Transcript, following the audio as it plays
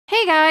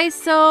Hey guys,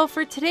 so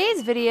for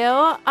today's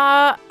video,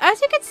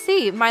 as you can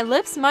see, my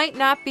lips might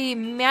not be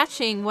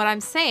matching what I'm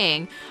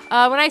saying.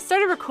 When I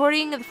started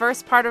recording the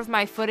first part of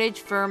my footage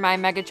for my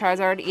Mega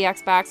Charizard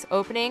EX box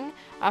opening,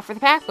 for the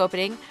pack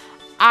opening,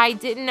 I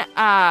didn't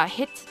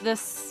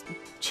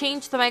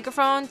change the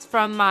microphones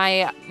from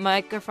my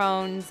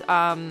microphones,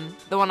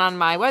 the one on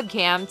my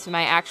webcam, to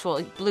my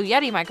actual Blue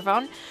Yeti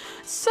microphone.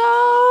 So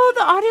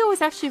the audio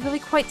was actually really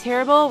quite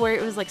terrible, where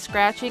it was like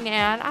scratching,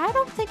 and I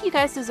don't think you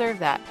guys deserve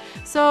that.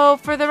 So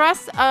for the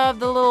rest of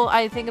the little,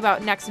 I think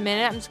about next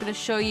minute, I'm just going to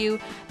show you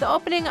the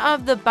opening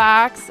of the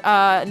box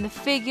and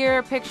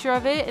the picture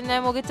of it, and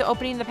then we'll get to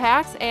opening the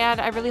packs,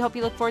 and I really hope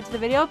you look forward to the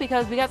video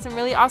because we got some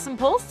really awesome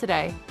pulls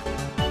today.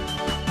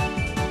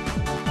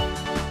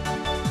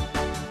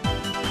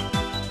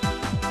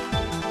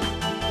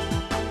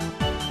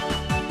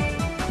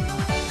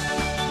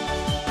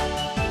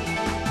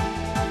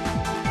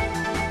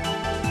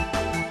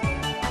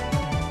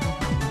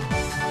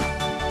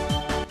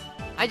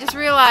 I just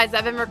realized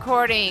I've been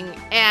recording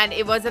and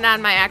it wasn't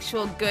on my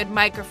actual good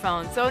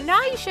microphone, so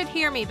now you should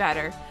hear me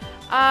better.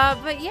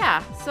 But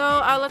yeah, so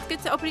let's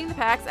get to opening the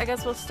packs. I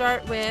guess we'll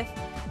start with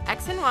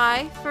X and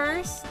Y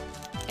first.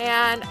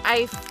 And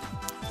I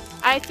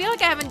feel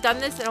like I haven't done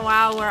this in a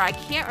while, where I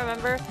can't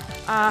remember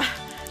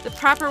the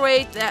proper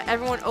way that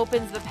everyone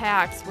opens the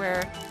packs,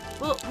 where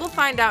we'll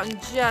find out in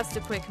just a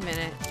quick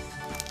minute.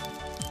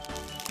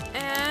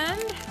 And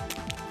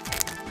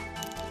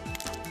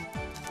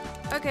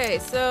okay,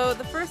 so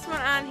the first one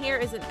on here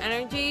is an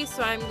energy,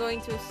 so I'm going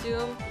to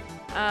assume,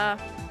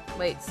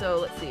 wait, so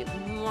let's see,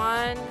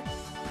 1,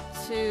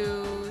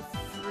 2,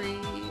 3,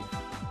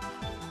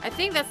 I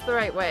think that's the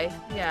right way,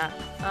 yeah,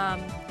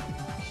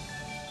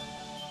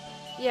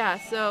 yeah,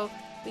 so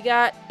we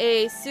got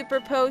a Super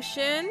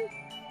Potion,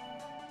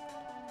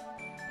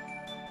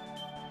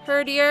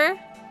 Herdier,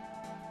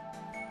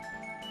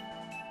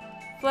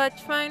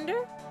 Fletch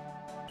Finder,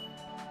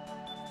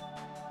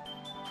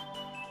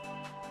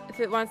 if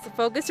it wants to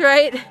focus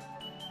right.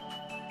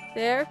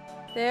 There,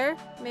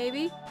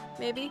 maybe,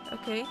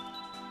 okay.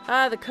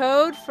 The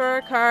code for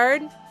a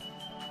card.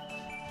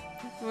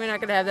 We're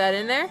not gonna have that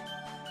in there.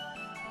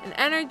 An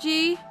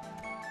energy.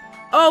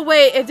 Oh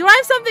wait, do I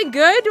have something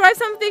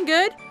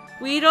good?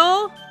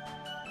 Weedle.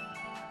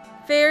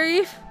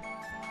 Fairy.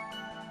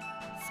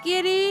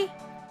 Skitty.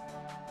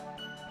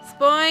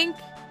 Spoink.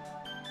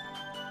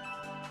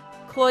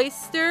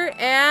 Cloyster,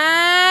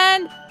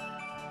 and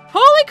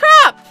holy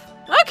crap!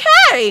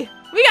 Okay,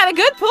 we got a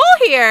good pull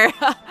here.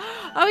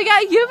 Oh, we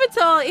got a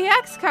Yubitol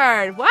EX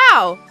card.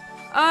 Wow.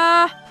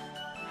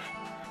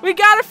 We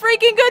got a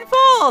freaking good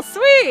pull.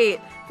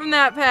 Sweet. From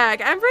that pack.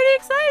 I'm pretty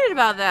excited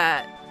about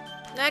that.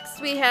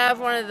 Next, we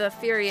have one of the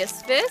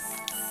Furious Fists.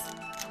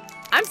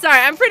 I'm sorry,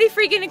 I'm pretty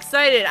freaking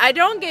excited. I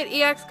don't get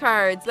EX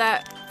cards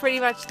pretty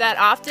much that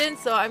often,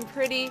 so I'm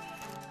pretty...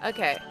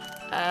 Okay,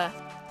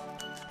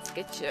 let's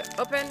get you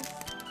open.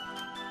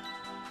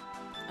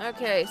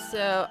 Okay,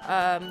 so,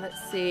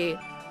 let's see.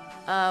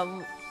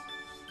 1,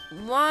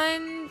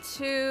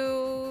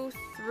 2,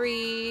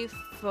 3,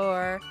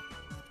 4.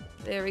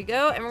 There we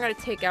go. And we're going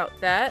to take out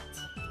that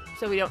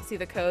so we don't see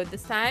the code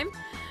this time.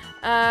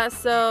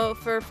 So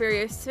for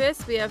Furious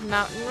Fist, we have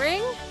Mountain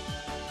Ring,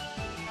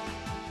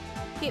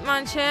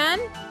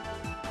 Hitmonchan,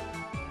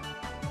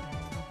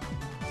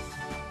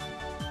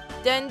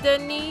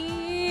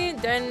 Dundun.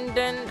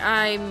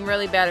 I'm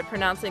really bad at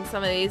pronouncing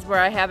some of these, where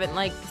I haven't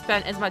like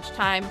spent as much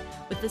time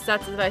with the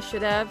sets as I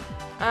should have.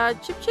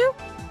 Chip Chew,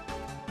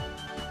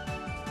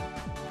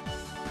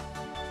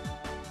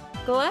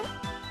 Galette.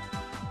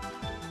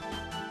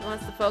 It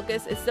wants to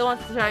focus. It still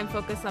wants to try and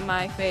focus on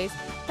my face.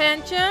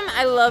 Pancham.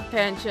 I love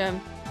Pancham.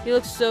 He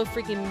looks so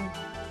freaking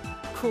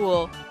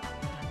cool.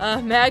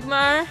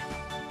 Magmar.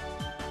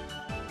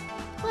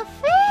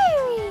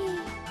 Clefairy.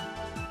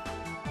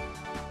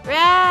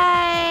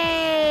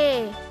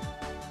 Ray.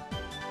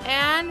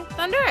 And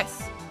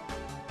Thundurus.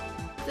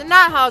 It's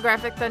not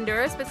holographic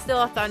Thundurus, but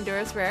still a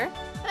Thundurus rare.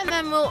 And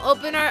then we'll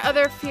open our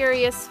other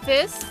Furious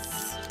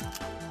Fists.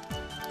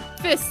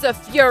 Fists of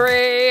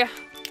Fury.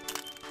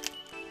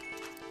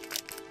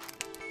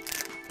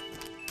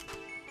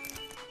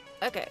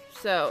 Okay,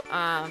 so,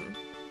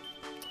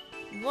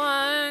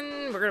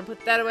 we're gonna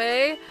put that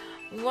away.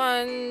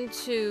 1,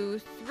 2,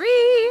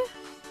 3.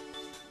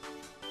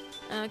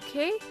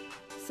 Okay,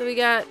 so we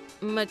got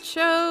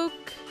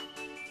Machoke,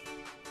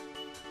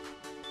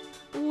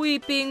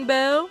 Weeping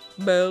Bell.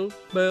 We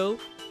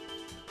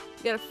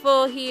got a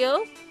full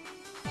heal.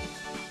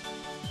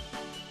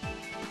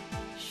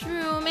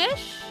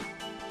 Shroomish.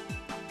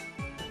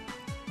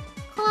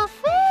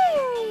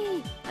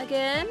 Clefairy!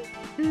 Again.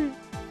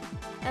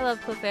 I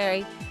love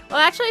Clefairy. Well,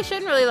 actually, I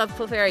shouldn't really love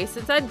Clefairy,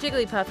 since I'm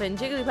Jigglypuff, and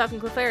Jigglypuff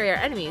and Clefairy are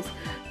enemies.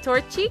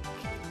 Torchic.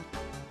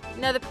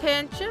 Another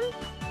Pancham.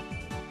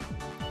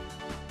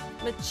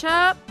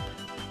 Machop.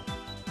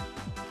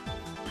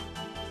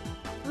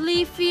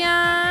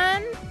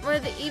 Leafeon. One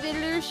of the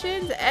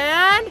evolutions.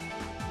 And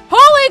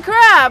holy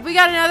crap! We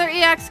got another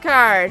EX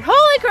card.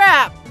 Holy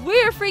crap! We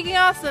are freaking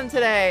awesome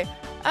today.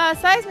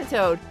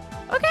 Seismitoad.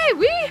 Okay,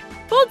 we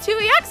pulled 2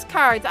 EX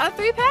cards out of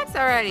 3 packs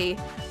already.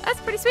 That's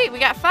pretty sweet. We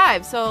got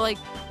 5. So like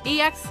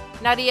EX,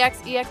 not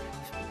EX, EX.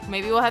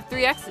 Maybe we'll have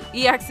 3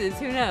 EXs.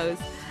 Who knows?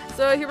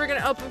 So here we're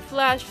gonna open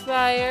Flash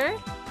Fire.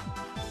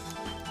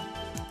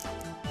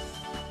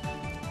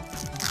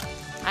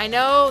 I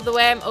know the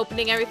way I'm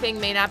opening everything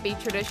may not be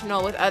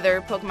traditional with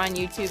other Pokemon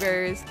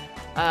YouTubers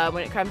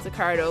when it comes to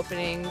card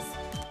openings.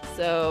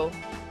 So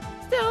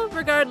still,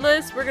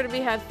 regardless, we're gonna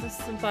having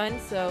some fun.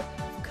 So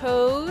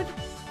code,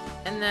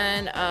 and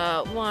then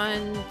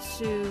 1,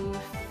 2,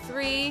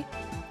 3,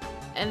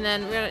 and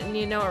then we're gonna,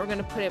 you know what, we're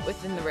gonna put it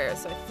within the rares.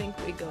 So I think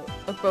we go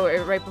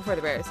right before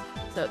the rares.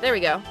 So there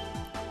we go.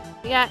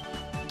 We got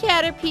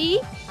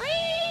Caterpie.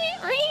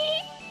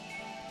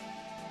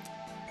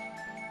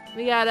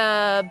 We got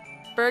a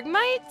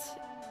Bergmite,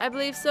 I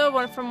believe so.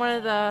 One from one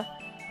of the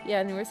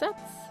newer sets.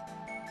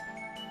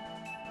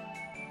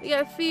 We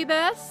got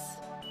Phoebus.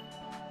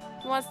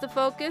 Who wants to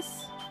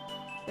focus?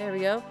 There we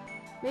go.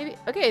 Maybe.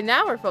 Okay,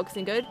 now we're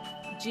focusing good.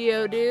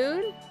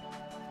 Geodude.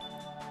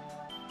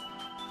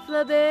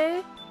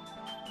 Flababe.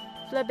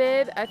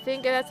 I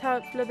think that's how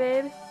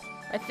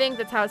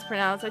it's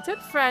pronounced. I took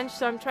French,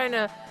 so I'm trying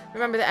to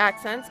remember the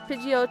accents.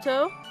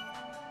 Pidgeotto.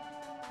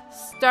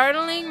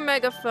 Startling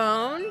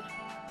Megaphone.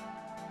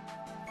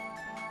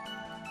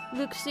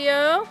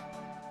 Luxio,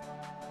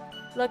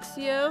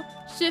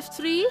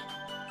 Shiftry,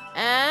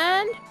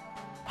 and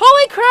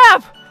holy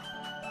crap!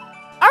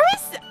 Are we?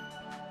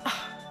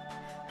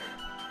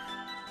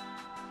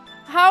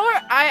 How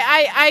are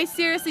I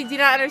seriously do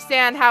not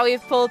understand how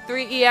we've pulled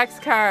 3 EX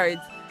cards.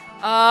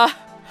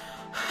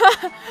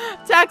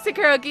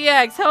 Toxicroak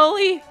EX,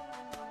 holy!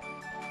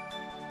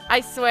 I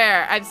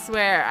swear, I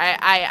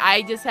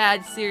just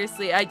had,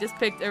 seriously, I just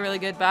picked a really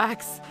good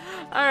box.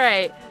 All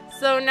right,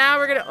 so now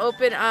we're gonna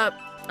open up.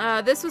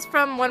 This was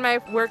from one of my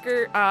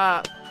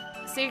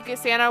Secret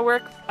Santa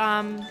work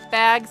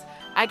bags.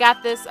 I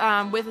got this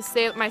with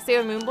my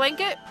Sailor Moon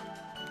blanket.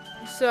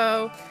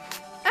 So,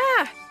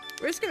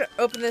 we're just gonna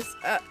open this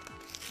up.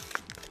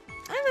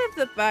 I love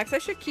the box. I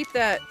should keep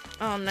that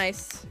all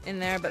nice in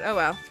there, but oh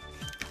well.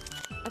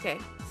 Okay,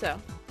 so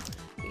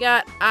we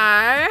got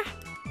our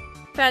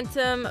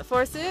Phantom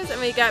Forces,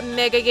 and we got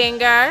Mega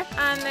Gengar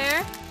on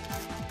there.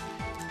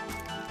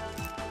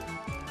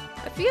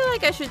 I feel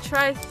like I should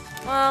try.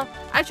 Well,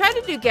 I tried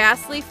to do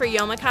Ghastly for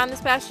Youmacon this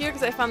past year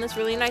because I found this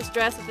really nice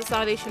dress at the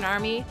Salvation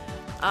Army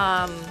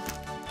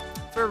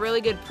for a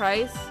really good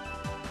price.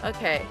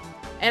 Okay,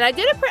 and I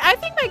did it. I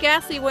think my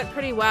Ghastly went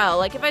pretty well.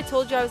 Like if I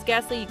told you I was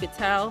Ghastly, you could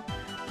tell.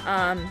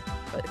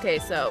 Okay,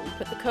 so we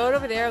put the code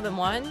over there. Then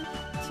 1,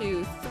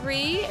 2,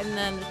 3, and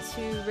then the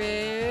 2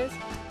 rares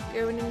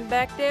going in the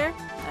back there.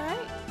 All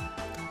right.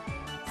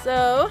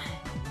 So.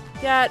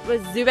 That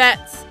was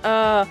Zubats.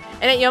 And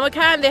at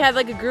Youmacon, they had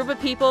like a group of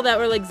people that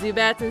were like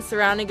Zubats and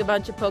surrounding a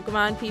bunch of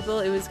Pokemon people.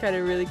 It was kind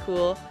of really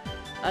cool.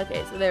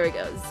 Okay, so there we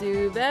go.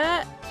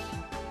 Zubat.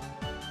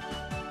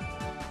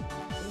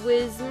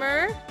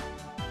 Whismur.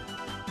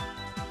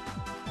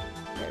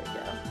 There we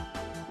go.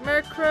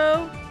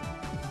 Murkrow.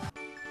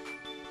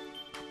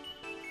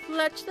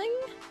 Fletchling.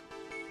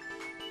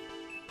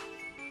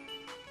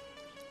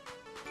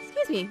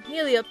 Excuse me.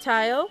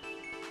 Helioptile.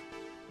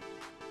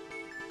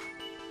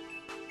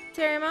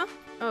 Terimo.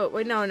 Oh,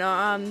 wait, no.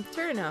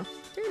 Turno.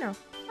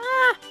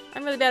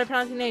 I'm really bad at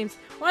pronouncing names.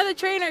 One of the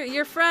trainer,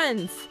 your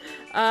friends.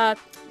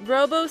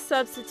 Robo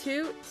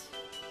Substitute.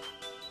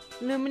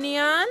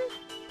 Lumineon.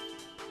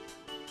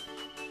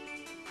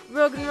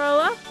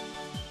 Roggenrola.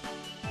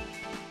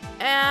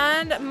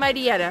 And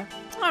Mightyetta.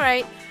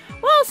 Alright.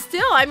 Well,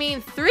 still, I mean,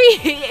 3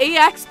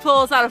 EX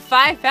pulls out of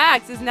 5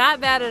 packs is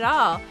not bad at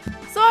all.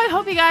 So I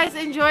hope you guys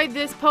enjoyed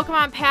this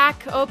Pokemon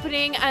pack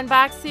opening,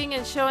 unboxing,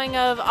 and showing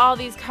of all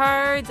these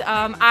cards.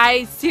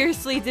 I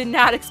seriously did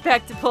not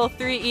expect to pull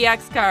 3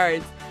 EX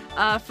cards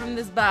from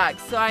this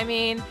box. So I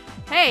mean,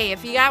 hey,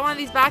 if you got one of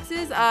these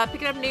boxes,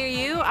 pick it up near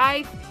you.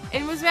 I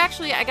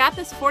got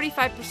this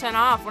 45%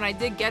 off when I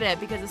did get it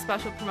because of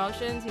special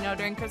promotions. You know,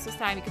 during Christmas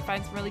time, you can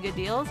find some really good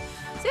deals.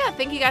 So yeah,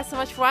 thank you guys so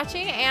much for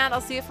watching, and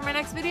I'll see you for my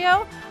next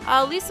video.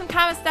 Leave some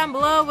comments down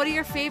below. What are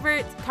your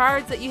favorite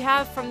cards that you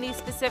have from these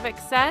specific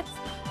sets?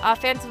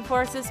 Phantom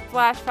Forces,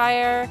 Flash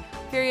Fire,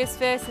 Furious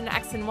Fist, and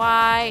X and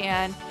Y.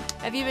 And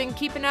have you been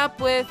keeping up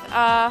with,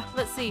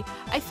 let's see,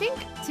 I think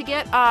to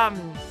get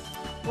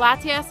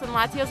Latias and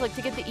Latios, like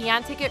to get the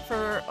Eon ticket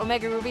for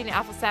Omega Ruby and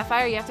Alpha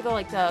Sapphire, you have to go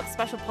like the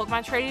special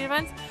Pokemon trading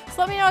events.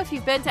 So let me know if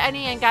you've been to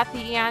any and got the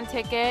Eon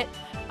ticket.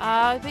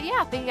 But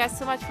yeah, thank you guys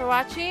so much for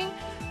watching.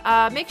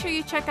 Make sure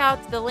you check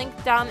out the link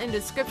down in the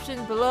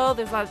description below.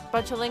 There's a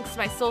bunch of links to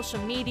my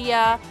social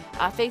media,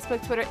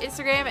 Facebook, Twitter,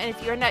 Instagram, and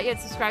if you're not yet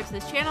subscribed to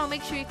this channel,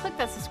 make sure you click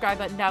that subscribe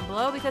button down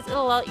below because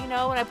it'll let you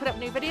know when I put up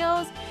new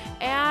videos.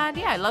 And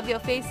yeah, I love your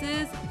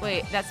faces.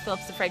 Wait, that's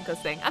Phillips DeFranco's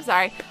thing. I'm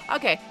sorry.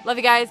 Okay, love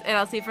you guys, and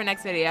I'll see you for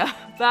next video.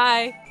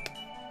 Bye!